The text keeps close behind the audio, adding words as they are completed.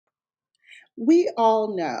we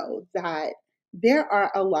all know that there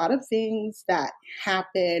are a lot of things that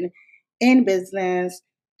happen in business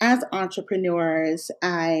as entrepreneurs,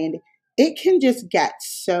 and it can just get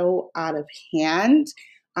so out of hand,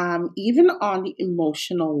 even on the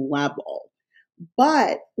emotional level.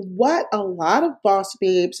 But what a lot of boss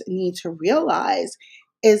babes need to realize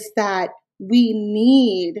is that we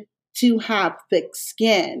need to have thick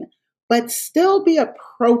skin, but still be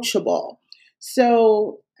approachable.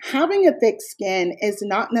 So, having a thick skin is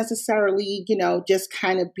not necessarily, just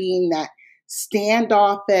kind of being that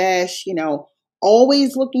standoffish,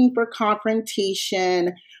 always looking for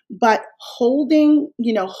confrontation, but holding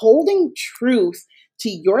truth to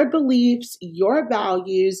your beliefs, your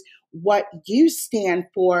values, what you stand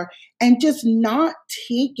for, and just not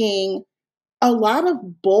taking a lot of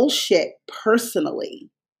bullshit personally.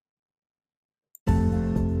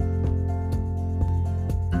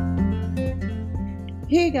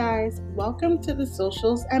 Hey guys, welcome to the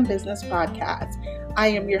Socials and Business Podcast. I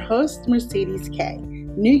am your host, Mercedes K,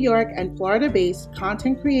 New York and Florida based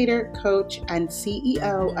content creator, coach, and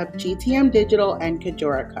CEO of GTM Digital and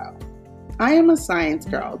Kajora Co. I am a science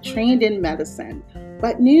girl trained in medicine,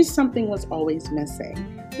 but knew something was always missing.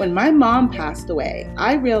 When my mom passed away,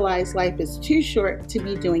 I realized life is too short to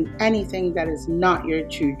be doing anything that is not your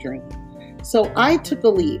true dream. So I took a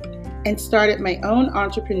leap and started my own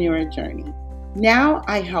entrepreneur journey. Now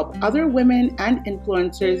I help other women and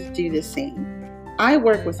influencers do the same. I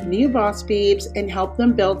work with new boss babes and help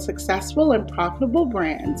them build successful and profitable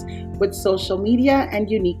brands with social media and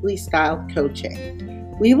uniquely styled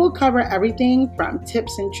coaching. We will cover everything from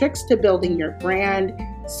tips and tricks to building your brand,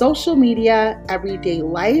 social media, everyday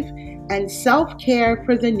life, and self-care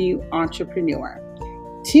for the new entrepreneur.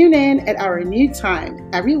 Tune in at our new time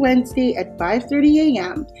every Wednesday at 5:30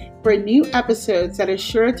 a.m. for new episodes that are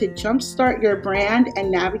sure to jumpstart your brand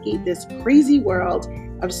and navigate this crazy world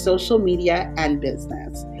of social media and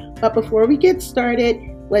business. But before we get started,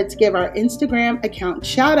 let's give our Instagram account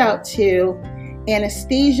shout out to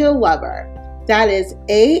Anastasia Lover. That is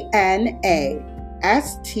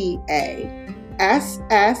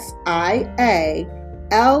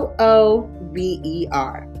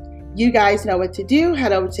ANASTASSIALOVER. You guys know what to do.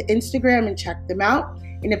 Head over to Instagram and check them out.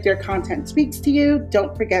 And if their content speaks to you,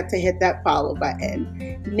 don't forget to hit that follow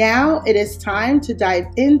button. Now it is time to dive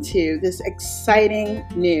into this exciting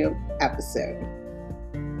new episode.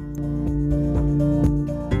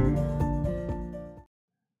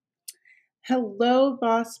 Hello,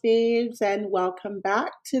 boss babes, and welcome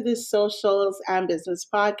back to the Socials and Business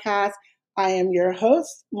Podcast. I am your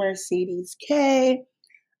host, Mercedes K.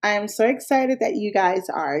 I am so excited that you guys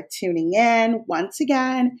are tuning in once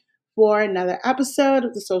again for another episode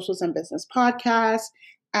of the Socials and Business Podcast.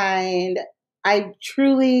 And I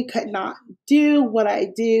truly could not do what I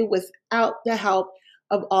do without the help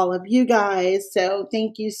of all of you guys. So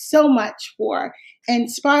thank you so much for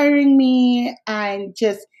inspiring me and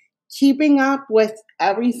just keeping up with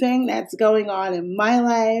everything that's going on in my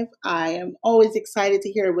life. I am always excited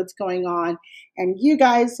to hear what's going on in you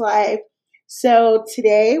guys' life. So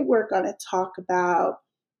today we're going to talk about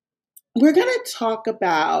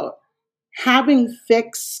having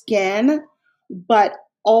thick skin, but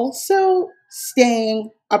also staying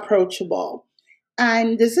approachable.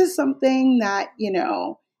 And this is something that,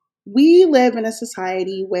 we live in a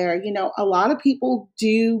society where, a lot of people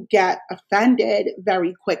do get offended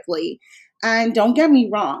very quickly. And don't get me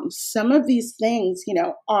wrong, some of these things,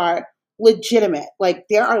 are legitimate. Like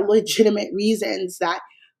there are legitimate reasons that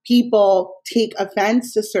people take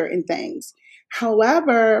offense to certain things.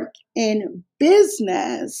 However, in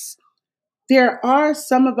business, there are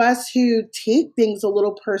some of us who take things a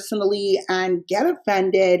little personally and get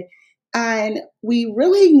offended, and we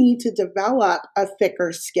really need to develop a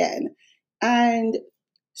thicker skin. And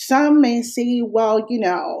some may say, well,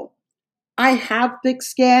 I have thick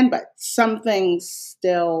skin, but some things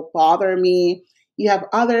still bother me. You have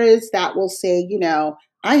others that will say,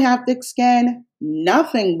 I have thick skin,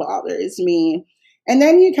 nothing bothers me. And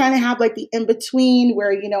then you kind of have like the in between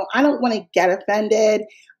where, I don't want to get offended.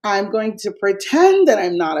 I'm going to pretend that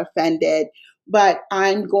I'm not offended, but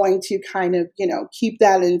I'm going to kind of, keep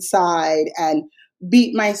that inside and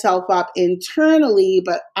beat myself up internally,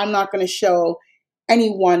 but I'm not going to show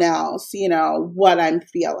anyone else, what I'm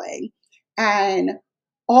feeling. And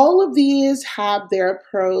all of these have their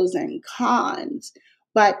pros and cons,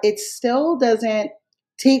 but it still doesn't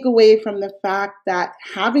take away from the fact that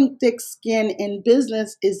having thick skin in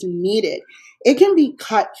business is needed. It can be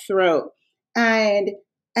cutthroat. And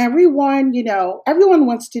everyone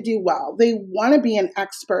wants to do well. They want to be an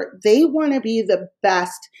expert. They want to be the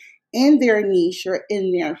best in their niche or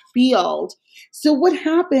in their field. So what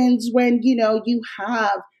happens when, you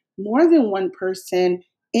have more than one person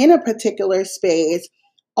in a particular space?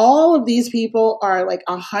 All of these people are like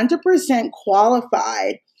 100%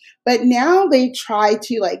 qualified, but now they try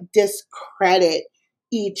to like discredit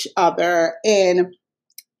each other in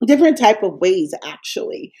different type of ways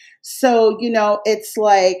actually. So it's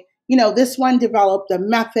like, this one developed a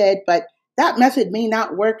method, but that method may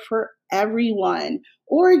not work for everyone.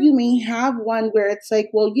 Or you may have one where it's like,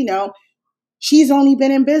 well, she's only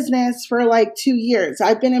been in business for like 2 years.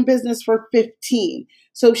 I've been in business for 15.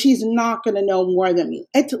 So she's not going to know more than me.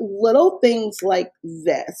 It's little things like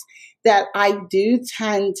this that I do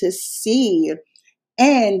tend to see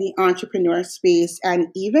in the entrepreneur space. And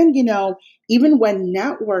even, even when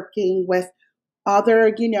networking with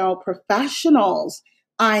other, professionals,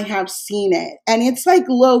 I have seen it. And it's like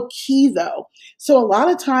low key though. So a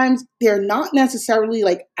lot of times they're not necessarily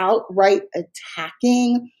like outright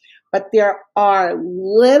attacking, but there are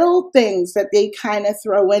little things that they kind of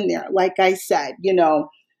throw in there. Like I said,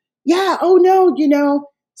 yeah, oh no,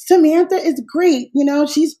 Samantha is great.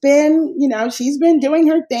 She's been doing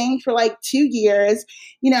her thing for like 2 years.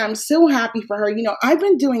 I'm so happy for her. I've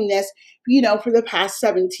been doing this, for the past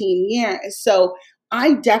 17 years. So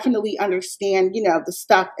I definitely understand, the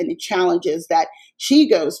stuff and the challenges that she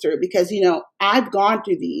goes through because, I've gone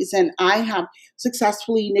through these and I have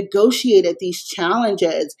successfully negotiated these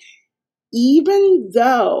challenges, even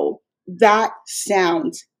though that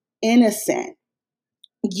sounds innocent.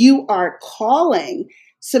 You are calling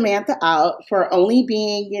Samantha out for only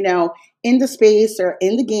being, in the space or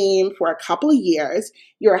in the game for a couple of years.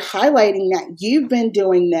 You're highlighting that you've been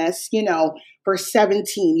doing this, for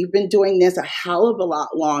 17. You've been doing this a hell of a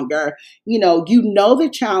lot longer. You know the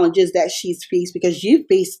challenges that she's faced because you've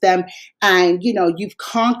faced them and, you've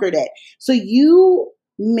conquered it. So you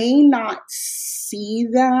may not see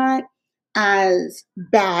that as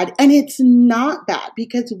bad. And it's not bad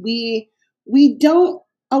because we don't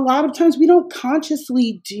a lot of times we don't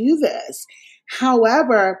consciously do this.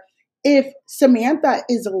 However, if Samantha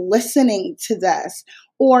is listening to this,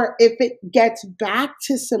 or if it gets back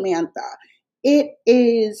to Samantha, it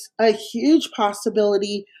is a huge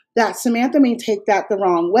possibility that Samantha may take that the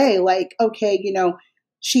wrong way. Like, okay,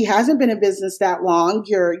 she hasn't been in business that long.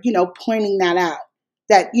 You're, pointing that out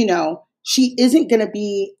that, she isn't going to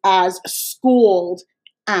be as schooled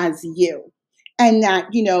as you, and that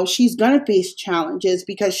she's going to face challenges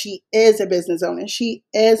because she is a business owner, she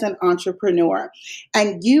is an entrepreneur,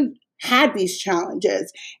 and you've had these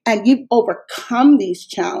challenges and you've overcome these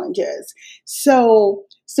challenges. So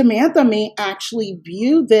Samantha may actually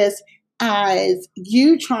view this as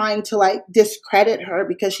you trying to like discredit her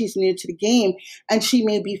because she's new to the game and she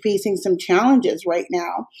may be facing some challenges right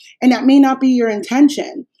now, and that may not be your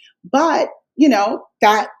intention. But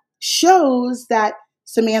that shows that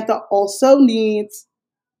Samantha also needs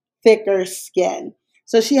thicker skin.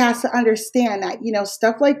 So she has to understand that,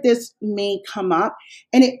 stuff like this may come up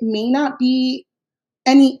and it may not be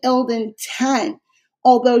any ill intent,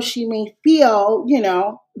 although she may feel,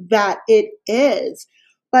 that it is.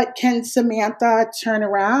 But can Samantha turn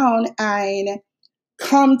around and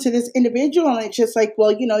come to this individual and it's just like,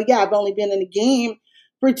 well, yeah, I've only been in the game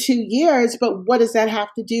for 2 years, but what does that have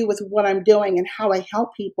to do with what I'm doing and how I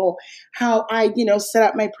help people, how I, set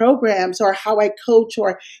up my programs or how I coach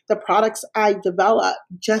or the products I develop?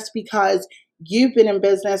 Just because you've been in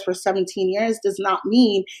business for 17 years does not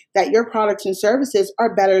mean that your products and services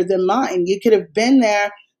are better than mine. You could have been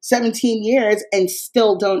there 17 years and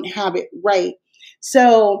still don't have it right.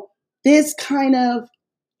 So this kind of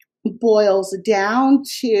boils down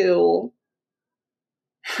to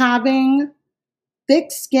having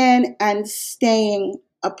thick skin and staying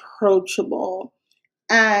approachable.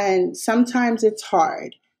 And sometimes it's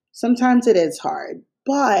hard. Sometimes it is hard.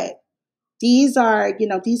 But these are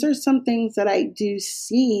some things that I do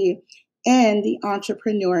see in the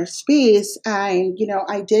entrepreneur space. And,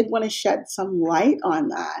 I did want to shed some light on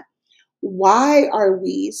that. Why are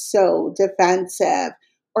we so defensive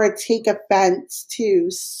or take offense to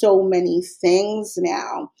so many things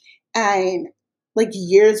now? And like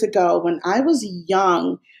years ago when I was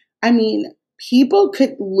young, I mean, people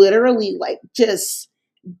could literally like just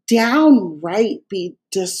downright be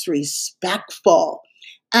disrespectful.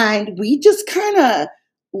 And we just kind of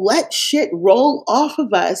let shit roll off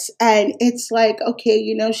of us. And it's like,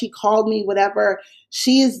 okay, she called me whatever.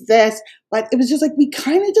 She is this. But it was just like, we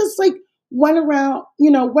kind of just like went around,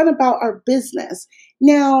 went about our business.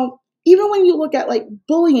 Now, even when you look at like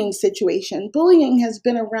bullying situation, bullying has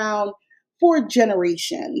been around for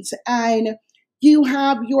generations. And You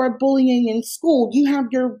have your bullying in school, you have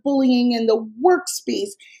your bullying in the workspace,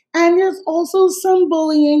 and there's also some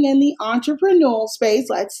bullying in the entrepreneurial space.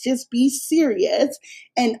 Let's just be serious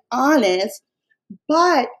and honest.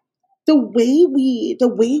 But the way we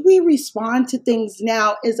respond to things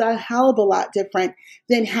now is a hell of a lot different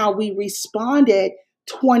than how we responded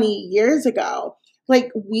 20 years ago. Like,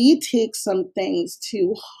 we take some things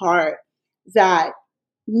to heart that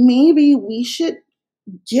maybe we should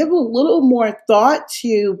give a little more thought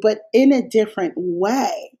to, but in a different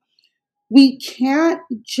way. We can't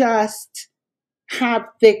just have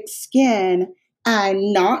thick skin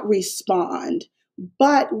and not respond.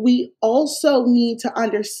 But we also need to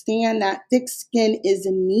understand that thick skin is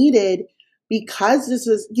needed because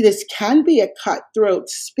this can be a cutthroat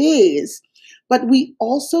space. But we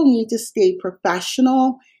also need to stay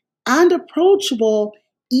professional and approachable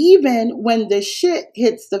even when the shit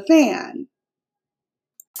hits the fan.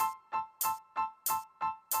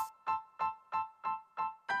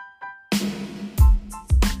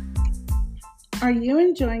 Are you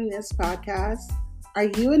enjoying this podcast? Are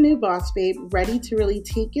you a new boss babe ready to really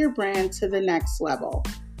take your brand to the next level?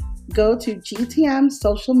 Go to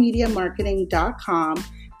gtmsocialmediamarketing.com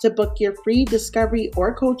to book your free discovery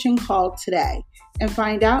or coaching call today and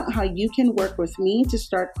find out how you can work with me to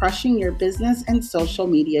start crushing your business and social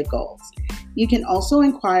media goals. You can also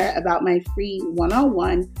inquire about my free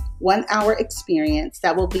one-on-one 1 hour experience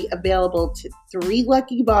that will be available to 3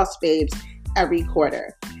 lucky boss babes every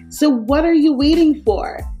quarter. So what are you waiting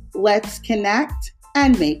for? Let's connect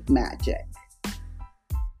and make magic.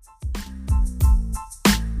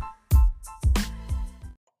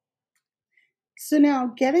 So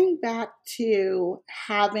now, getting back to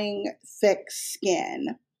having thick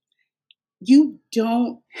skin, you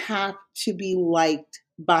don't have to be liked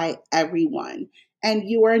by everyone, and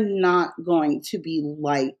you are not going to be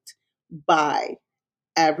liked by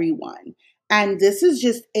everyone. And this is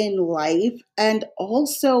just in life and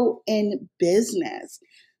also in business.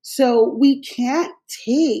 So we can't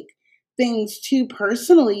take things too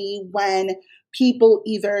personally when people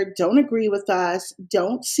either don't agree with us,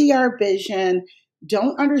 don't see our vision,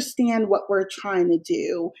 don't understand what we're trying to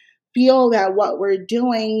do, feel that what we're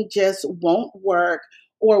doing just won't work,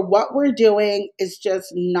 or what we're doing is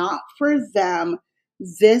just not for them.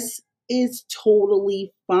 This is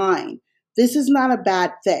totally fine. This is not a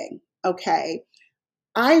bad thing, okay?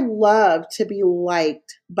 I love to be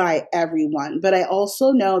liked by everyone, but I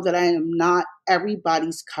also know that I am not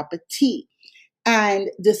everybody's cup of tea. And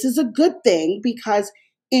this is a good thing because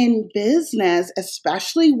in business,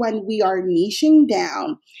 especially when we are niching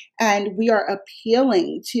down and we are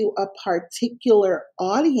appealing to a particular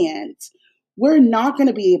audience, we're not going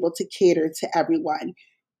to be able to cater to everyone.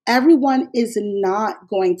 Everyone is not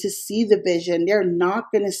going to see the vision. They're not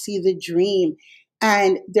going to see the dream,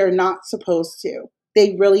 and they're not supposed to.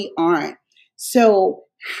 They really aren't. So,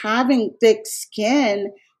 having thick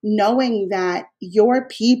skin, knowing that your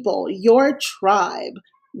people, your tribe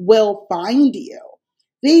will find you.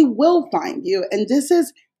 They will find you. And this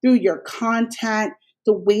is through your content,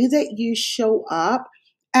 the way that you show up.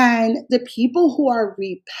 And the people who are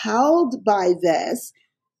repelled by this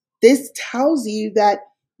tells you that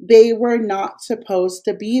they were not supposed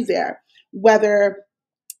to be there. Whether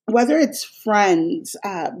it's friends,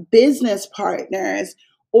 business partners,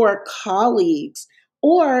 or colleagues,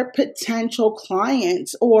 or potential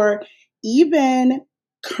clients, or even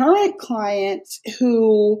current clients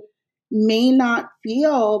who may not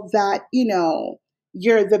feel that,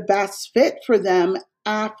 you're the best fit for them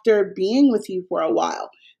after being with you for a while.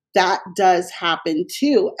 That does happen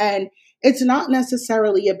too. And it's not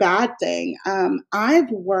necessarily a bad thing.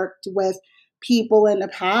 I've worked with people in the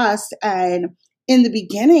past, and in the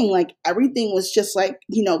beginning, like, everything was just like,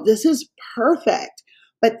 this is perfect.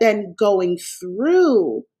 But then going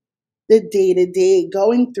through the day to day,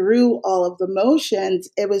 going through all of the motions,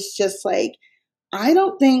 it was just like, I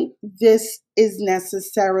don't think this is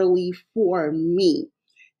necessarily for me.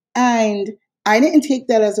 And I didn't take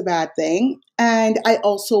that as a bad thing. And I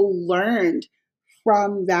also learned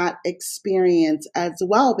from that experience as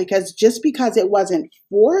well, because just because it wasn't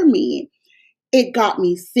for me, it got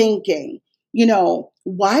me thinking,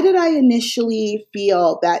 why did I initially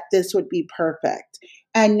feel that this would be perfect?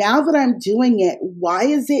 And now that I'm doing it, why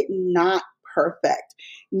is it not perfect?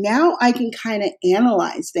 Now I can kind of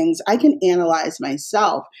analyze things. I can analyze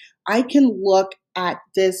myself. I can look at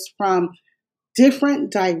this from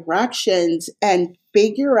different directions and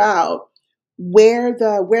figure out where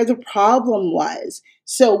the problem was.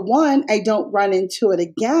 So one, I don't run into it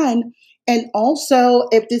again. And also,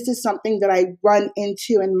 if this is something that I run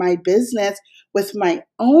into in my business with my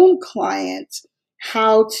own clients,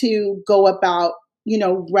 how to go about,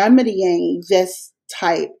 remedying this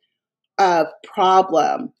type of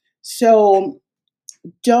problem. So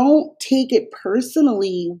don't take it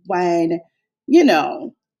personally when, you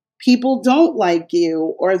know, people don't like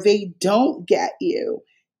you or they don't get you.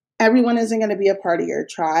 Everyone isn't going to be a part of your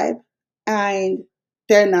tribe, and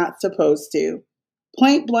they're not supposed to.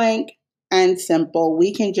 Point blank and simple.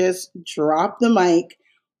 We can just drop the mic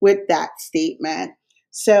with that statement.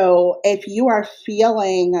 So if you are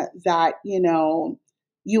feeling that,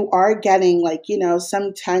 you are getting like,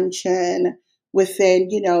 some tension within,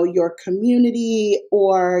 your community,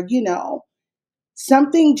 or,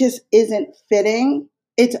 something just isn't fitting,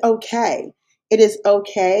 it's okay. It is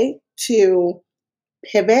okay to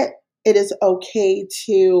pivot. It is okay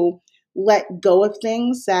to let go of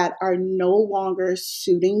things that are no longer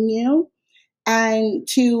suiting you and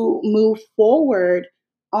to move forward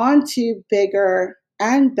onto bigger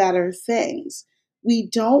and better things. We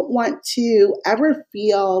don't want to ever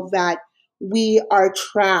feel that we are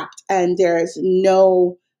trapped and there's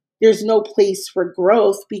no place for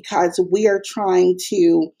growth because we are trying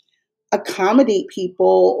to accommodate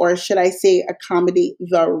people, or should I say, accommodate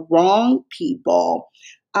the wrong people.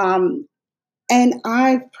 Um, and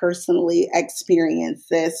I've personally experienced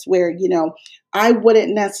this where, I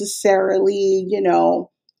wouldn't necessarily,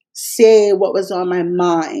 say what was on my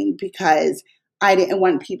mind because I didn't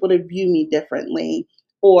want people to view me differently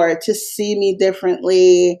or to see me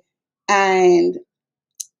differently. And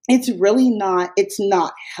it's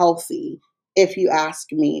not healthy, if you ask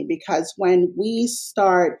me, because when we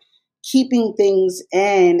start keeping things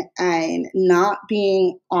in and not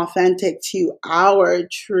being authentic to our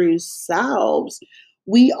true selves,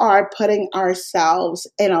 we are putting ourselves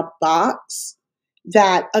in a box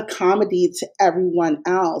that accommodates everyone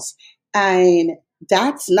else, and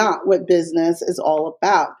that's not what business is all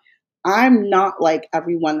about. I'm not like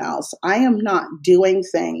everyone else. I am not doing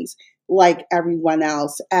things like everyone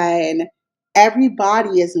else. And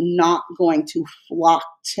everybody is not going to flock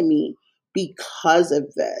to me because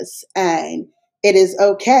of this. And it is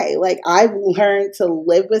okay. Like, I've learned to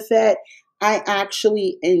live with it. I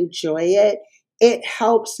actually enjoy it. It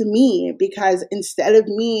helps me because instead of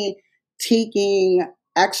me taking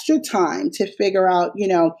extra time to figure out,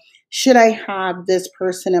 should I have this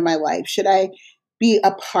person in my life? Should I be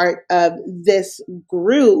a part of this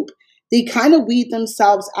group? They kind of weed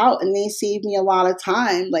themselves out and they save me a lot of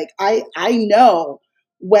time. Like, I know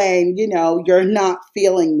when, you're not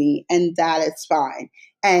feeling me, and that is fine.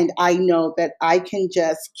 And I know that I can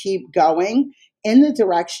just keep going in the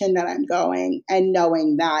direction that I'm going, and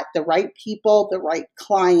knowing that the right people, the right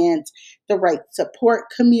clients, the right support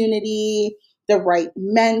community, the right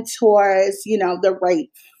mentors, the right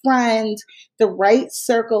friends, the right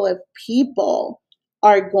circle of people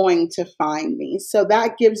are going to find me. So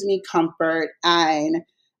that gives me comfort and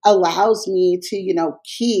allows me to,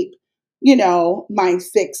 keep, my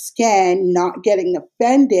thick skin, not getting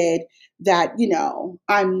offended that,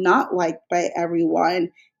 I'm not liked by everyone,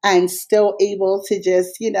 and still able to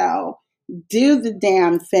just, do the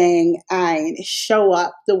damn thing and show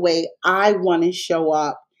up the way I want to show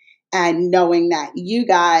up, and knowing that you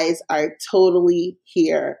guys are totally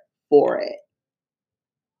here for it.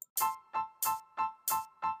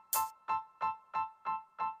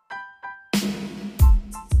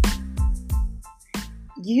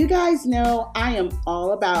 You guys know I am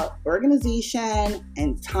all about organization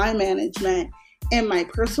and time management in my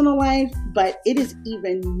personal life, but it is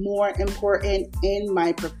even more important in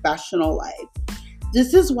my professional life.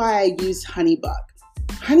 This is why I use HoneyBook.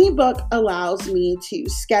 HoneyBook allows me to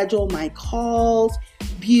schedule my calls,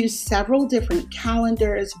 view several different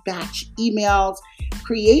calendars, batch emails,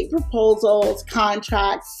 create proposals,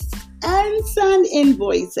 contracts, and send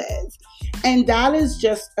invoices. And that is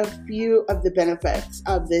just a few of the benefits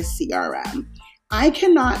of this CRM. I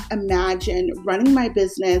cannot imagine running my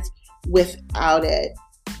business without it.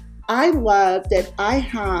 I love that I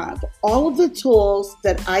have all of the tools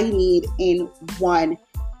that I need in one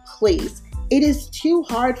place. It is too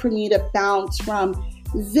hard for me to bounce from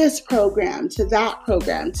this program to that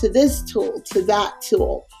program to this tool to that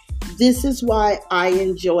tool. This is why I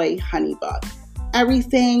enjoy HoneyBook.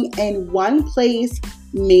 Everything in one place,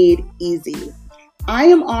 made easy. I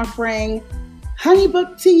am offering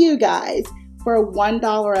HoneyBook to you guys for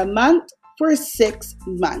 $1 a month for 6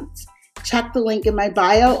 months. Check the link in my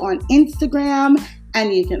bio on Instagram,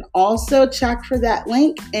 and you can also check for that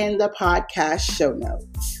link in the podcast show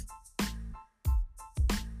notes.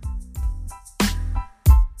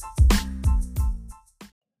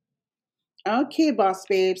 Okay, boss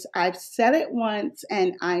babes, I've said it once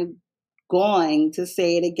and I'm going to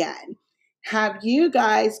say it again. Have you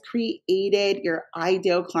guys created your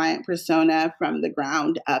ideal client persona from the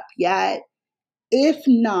ground up yet? If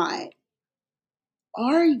not,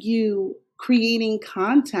 are you creating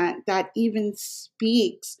content that even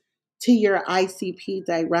speaks to your ICP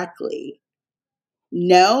directly?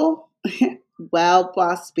 No? Well,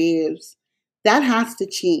 boss babes, that has to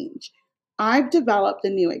change. I've developed a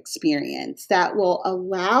new experience that will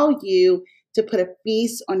allow you to put a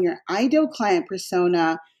face on your ideal client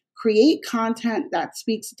persona, create content that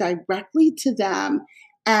speaks directly to them,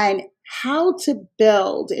 and how to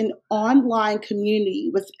build an online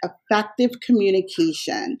community with effective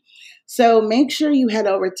communication. So make sure you head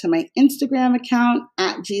over to my Instagram account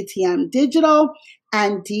at GTM Digital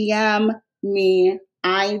and DM me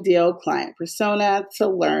ideal client persona to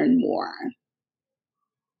learn more.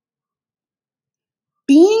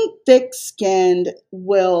 Being thick skinned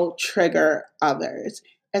will trigger others,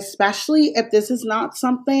 especially if this is not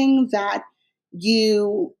something that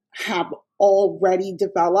you have already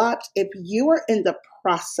developed. If you are in the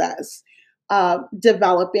process of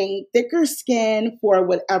developing thicker skin for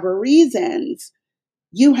whatever reasons,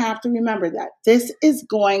 you have to remember that this is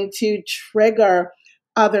going to trigger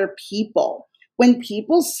other people. When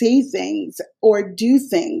people say things or do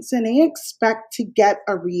things and they expect to get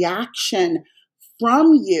a reaction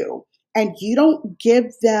from you, and you don't give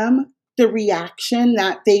them the reaction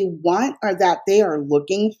that they want or that they are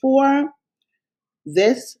looking for,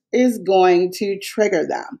 this is going to trigger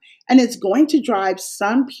them and it's going to drive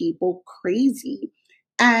some people crazy.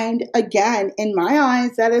 And again, in my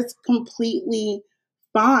eyes, that is completely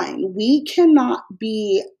fine. We can't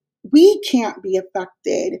be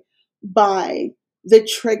affected by the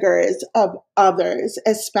triggers of others,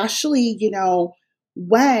 especially,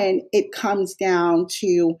 when it comes down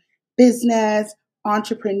to business,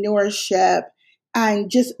 entrepreneurship, and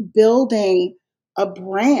just building a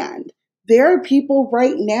brand. There are people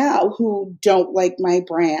right now who don't like my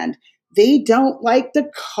brand. They don't like the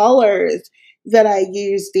colors that I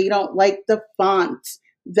use. They don't like the fonts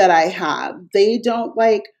that I have. They don't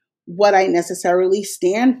like what I necessarily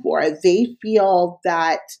stand for. They feel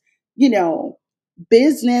that, you know,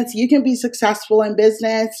 business, you can be successful in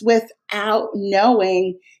business without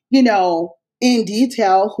knowing, in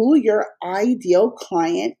detail who your ideal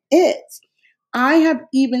client is. I have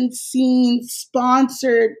even seen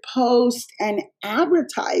sponsored posts and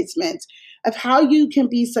advertisements of how you can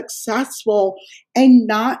be successful and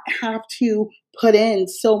not have to put in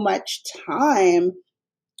so much time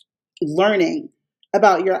learning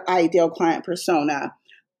about your ideal client persona.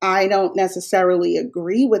 I don't necessarily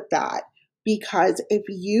agree with that because if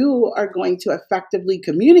you are going to effectively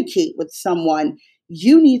communicate with someone,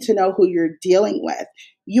 you need to know who you're dealing with.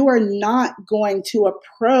 You are not going to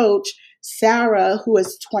approach Sarah, who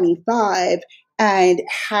is 25 and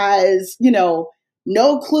has,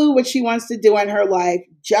 no clue what she wants to do in her life,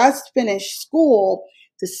 just finished school,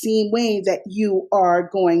 the same way that you are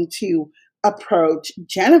going to approach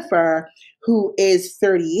Jennifer, who is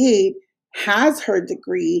 38, has her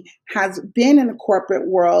degree, has been in the corporate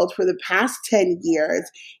world for the past 10 years.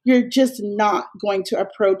 You're just not going to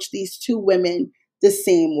approach these two women the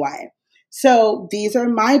same way. So these are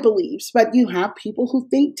my beliefs, but you have people who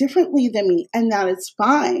think differently than me, and that is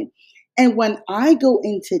fine. And when I go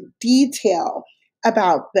into detail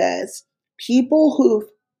about this, people who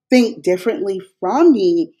think differently from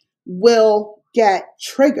me will get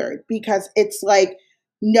triggered because it's like,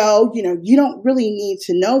 no, you don't really need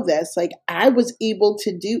to know this. Like, I was able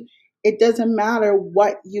to do it. Doesn't matter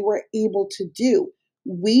what you were able to do.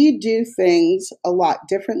 We do things a lot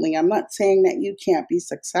differently. I'm not saying that you can't be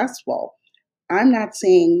successful. I'm not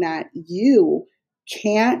saying that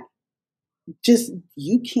can't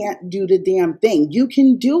you can't do the damn thing. You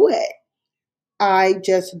can do it. I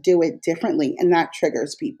just do it differently, and that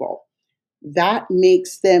triggers people. That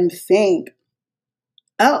makes them think,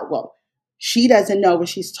 oh, well, she doesn't know what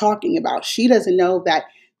she's talking about. She doesn't know that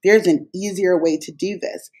there's an easier way to do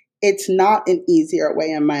this. It's not an easier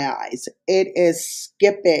way in my eyes. It is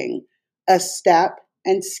skipping a step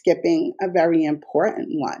and skipping a very important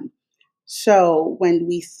one. So when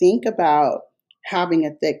we think about having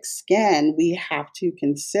a thick skin, we have to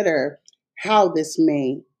consider how this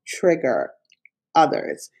may trigger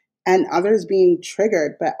others, and others being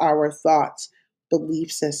triggered by our thoughts,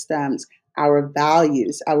 belief systems, our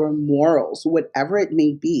values, our morals, whatever it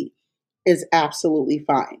may be, is absolutely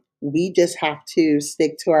fine. We just have to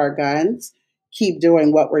stick to our guns, keep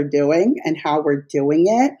doing what we're doing and how we're doing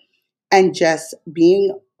it, and just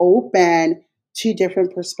being open to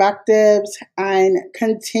different perspectives and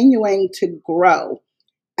continuing to grow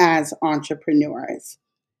as entrepreneurs.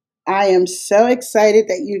 I am so excited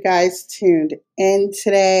that you guys tuned in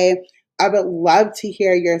today. I would love to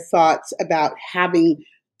hear your thoughts about having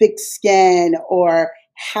thick skin, or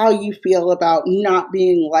how you feel about not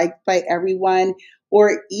being liked by everyone,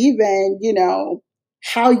 or even,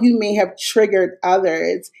 how you may have triggered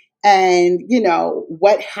others, and,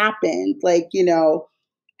 what happened. Like,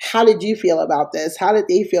 how did you feel about this? How did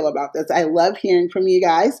they feel about this? I love hearing from you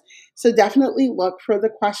guys. So definitely look for the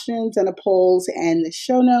questions and the polls and the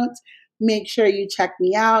show notes. Make sure you check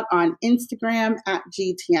me out on Instagram at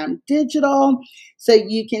GTM Digital so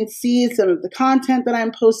you can see some of the content that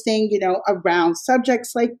I'm posting, around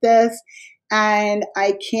subjects like this. And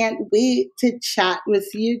I can't wait to chat with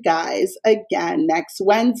you guys again next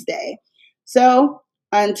Wednesday. So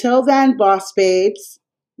until then, boss babes,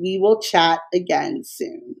 we will chat again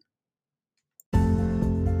soon.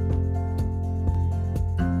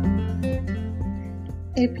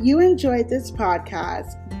 If you enjoyed this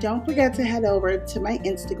podcast, don't forget to head over to my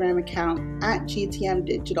Instagram account at GTM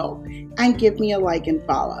Digital and give me a like and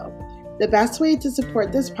follow. The best way to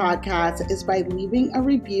support this podcast is by leaving a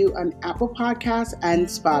review on Apple Podcasts and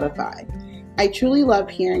Spotify. I truly love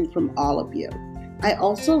hearing from all of you. I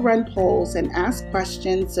also run polls and ask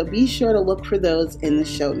questions, so be sure to look for those in the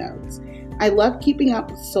show notes. I love keeping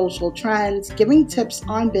up with social trends, giving tips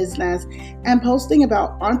on business, and posting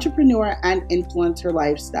about entrepreneur and influencer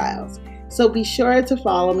lifestyles. So be sure to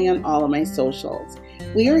follow me on all of my socials.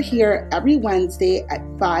 We are here every Wednesday at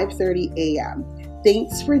 5:30 a.m.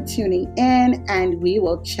 Thanks for tuning in, and we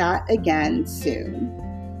will chat again soon.